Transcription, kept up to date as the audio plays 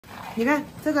你看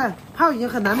这个泡已经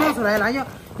很难冒出来了，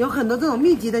有很多这种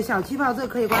密集的小气泡，这个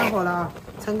可以关火了啊，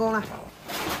成功了。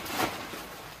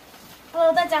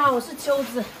Hello， 大家好，我是秋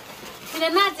子。今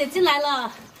天娜姐进来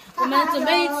了，我们准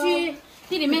备去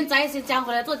地里面摘一些姜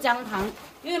回来做姜糖，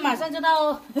因为马上就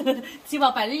到七宝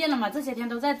百日宴了嘛，这些天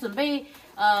都在准备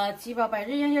七宝百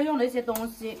日宴要用的一些东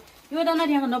西，因为到那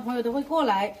天很多朋友都会过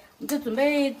来，我们就准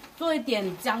备做一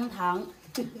点姜糖。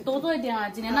多做一点啊！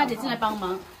今天娜姐进来帮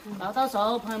忙，然后到时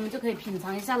候朋友们就可以品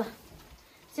尝一下了。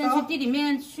先去地里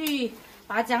面去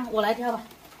拔姜，我来挑吧。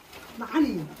哪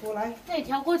里？我来。这里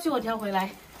挑过去，我挑回来。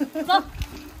走。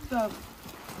走。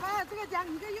啊，这个姜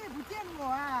1个月不见我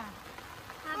啊！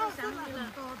他都想你了。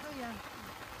对呀。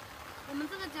我们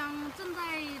这个姜正在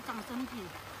长身体。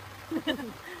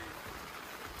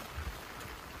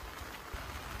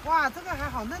哇，这个还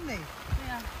好嫩呢。对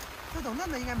呀。这种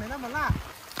嫩的应该没那么辣。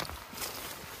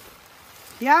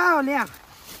漂亮，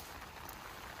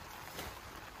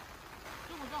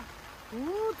重不重？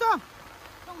不重。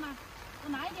重吗？我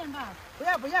拿一点吧。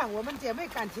不要，我们姐妹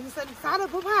感情深，啥都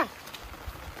不怕。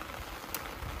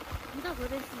你到河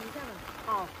边洗一下吧。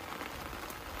好。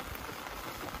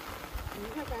你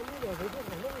看干净点，回去好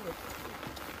弄一点。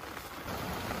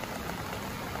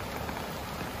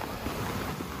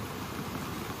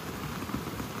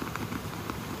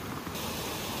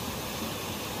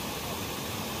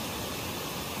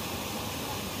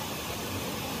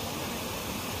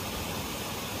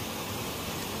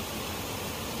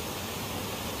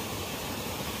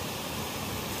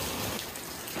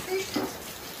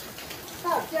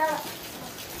到家了，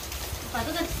把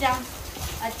这个姜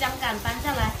杆搬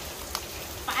下来，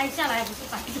掰下来不是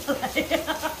搬下来。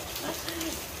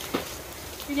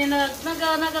今天的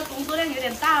那个工作量有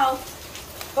点大哦。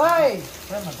对，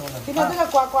这么多人。今天这个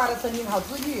呱呱的声音好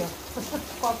治愈啊，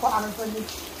呱呱的声音。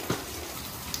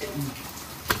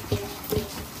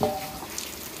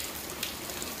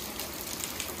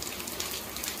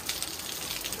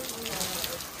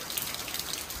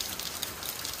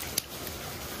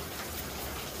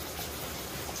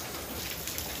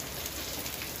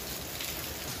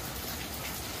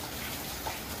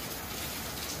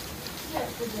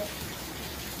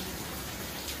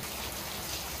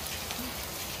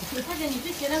大姐，你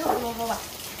去切那个胡萝卜吧，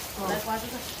我来刮这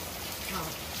个。好。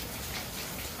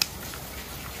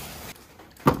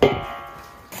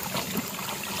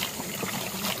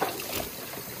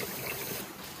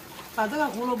把这个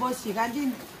胡萝卜洗干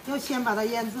净，就先把它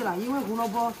腌制了，因为胡萝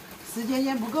卜时间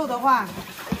腌不够的话，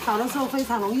炒的时候非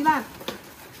常容易烂。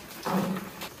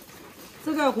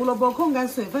这个胡萝卜控干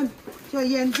水分就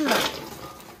腌制了。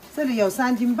这里有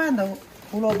3斤半的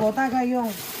胡萝卜，大概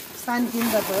用3斤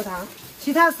的蔗糖，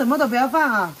其他什么都不要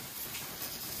放啊。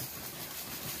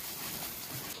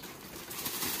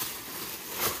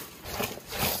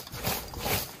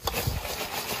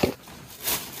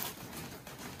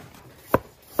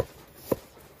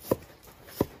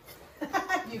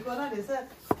宇哥那里是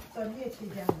专业切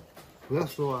姜的。不要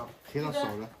说啊，切到手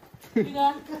了。宇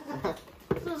哥，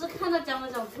是不是看到姜都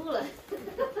想吐了？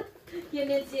天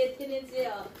天切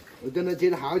哦。我真的切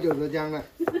了好久的姜了。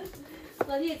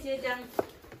专业切姜。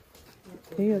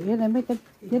有人没跟。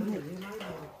这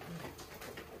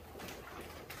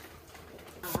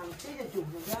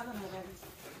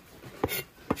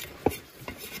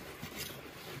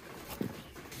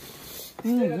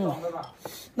个懂的吧？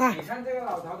那你看这个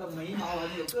老头的眉毛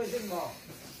很有个性哦，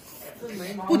这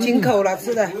眉毛不紧口了，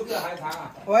吃的。胡子还长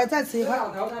啊！我要再吃一块。这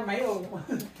老头他没有，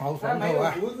好他没有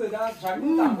胡子，他全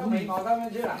部长到眉毛上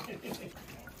面去了。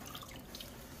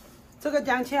这个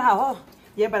姜切好后，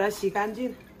也把它洗干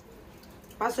净，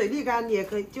把水沥干，也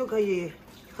就可以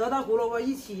和到胡萝卜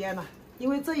一起腌了。因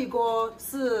为这一锅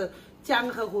是姜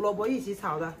和胡萝卜一起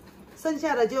炒的，剩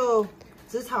下的就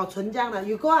只炒纯姜了。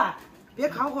宇哥啊，别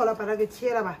烤火了，把它给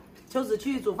切了吧。秋子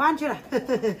去煮饭去了，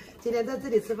今天在这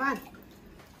里吃饭，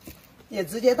也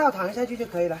直接倒糖下去就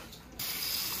可以了。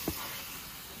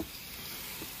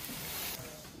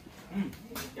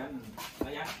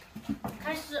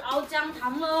开始熬姜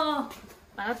糖了，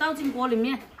把它倒进锅里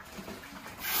面。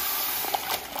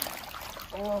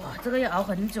哦，这个要熬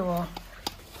很久哦。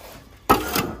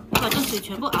我把这水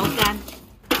全部熬干。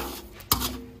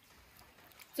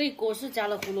这一锅是加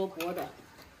了胡萝卜的，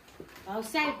然后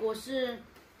下一锅是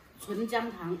纯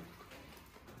姜糖。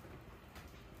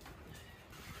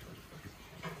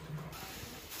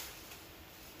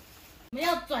我们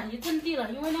要转移阵地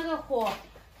了，因为那个火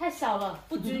太小了，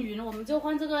不均匀了，我们就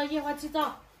换这个液化气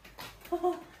灶。对，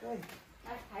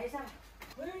来抬一下，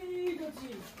飞出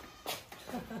去。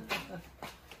来，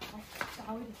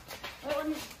高一点。哎，我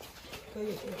你可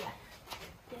以，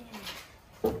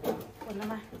稳了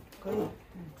吗？可以。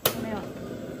没有，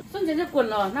瞬间就滚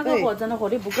了，那个火真的火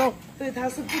力不够。对，它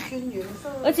是不均匀，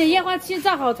而且液化气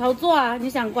灶好操作啊，你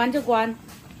想关就关。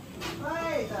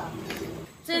对的。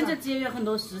这样就节约很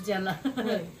多时间了。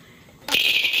对。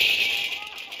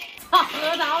炒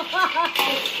核桃，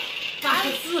烦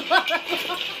死了。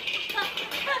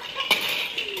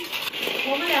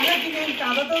我们两个今天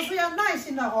搞的都是要耐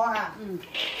心的活啊。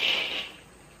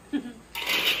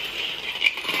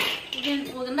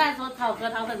我跟大家说，炒核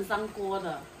桃很伤锅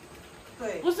的。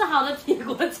对。不是好的铁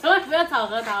锅，千万不要炒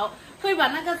核桃，会把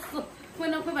那个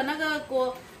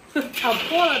锅炒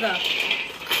破了的。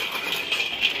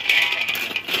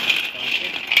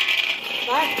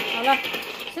来，好了，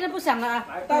现在不响了啊。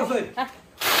来倒水，来。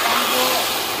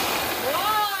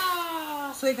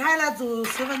哇！水开了，煮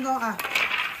10分钟啊。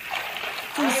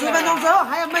煮10分钟之后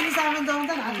还要焖3分钟，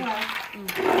再拿出来。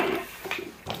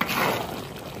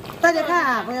大家看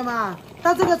啊，朋友们啊，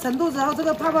到这个程度之后，这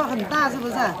个泡泡很大，是不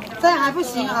是？这样还不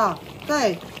行啊。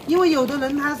对，因为有的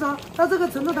人他说到这个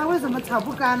程度，他为什么炒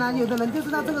不干呢？有的人就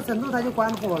是到这个程度他就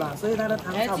关火了，所以他的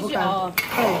糖炒不干。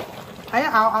对，还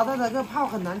要熬到那个泡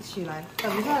很难起来。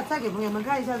等一下再给朋友们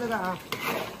看一下这个啊。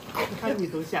看你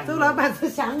都想。周老板是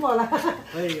想我了。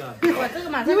哎呀，我这个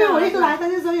马上。因为我一来他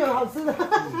就说有好吃的。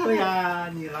对呀，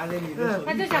你拿着你的手。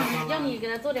他就想让你给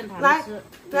他做点糖吃。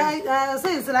来，摄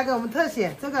影师来给我们特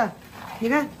写这个，你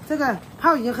看这个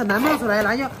泡已经很难冒出来，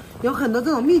然后有很多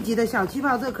这种密集的小气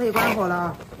泡，这个可以关火了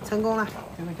啊，成功了。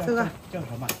这个叫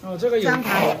什么？哦，这个有姜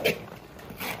糖。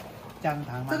姜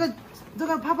糖。这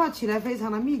个泡泡起来非常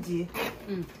的密集，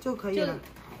就可以了。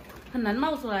很难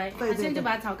冒出来，对，现在就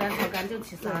把它炒干就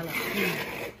起沙了。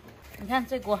你看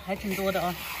这锅还挺多的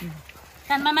哦。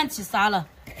看慢慢起沙了，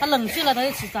它冷却了它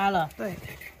就起沙了。对。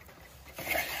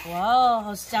哇哦，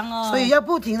好香哦！所以要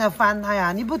不停的翻它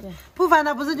呀，你不翻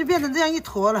它，不是就变成这样一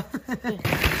坨了？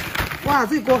哇，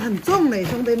这锅很重嘞，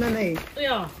兄弟们嘞。对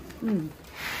哦。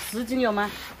10斤有吗？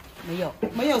没有，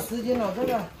没有10斤了，这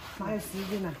个哪有10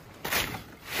斤呢？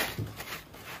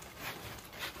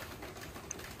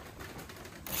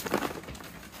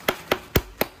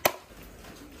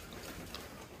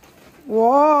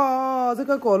哇，这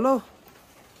个果肉，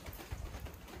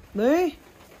来，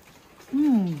我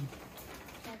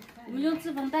们用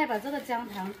制风袋把这个姜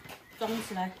糖装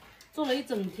起来，做了一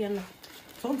整天了。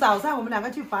从早上我们两个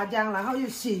去拔姜，然后又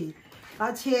洗，然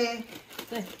后切，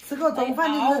对，吃过中饭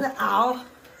就在熬，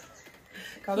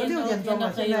搞到6点钟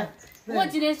了，现在。不过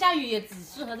今天下雨也只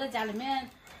适合在家里面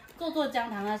做姜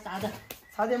糖啊啥的，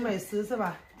炒点美食是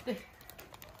吧？对。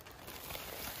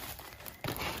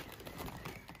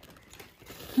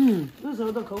这时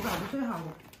候的口感是最好的。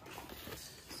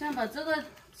现在把这个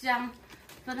姜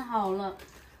分好了，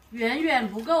远远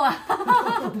不够啊！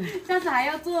下次还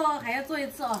要做一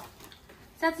次哦，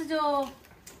下次就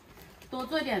多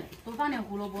做一点，多放点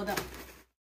胡萝卜的。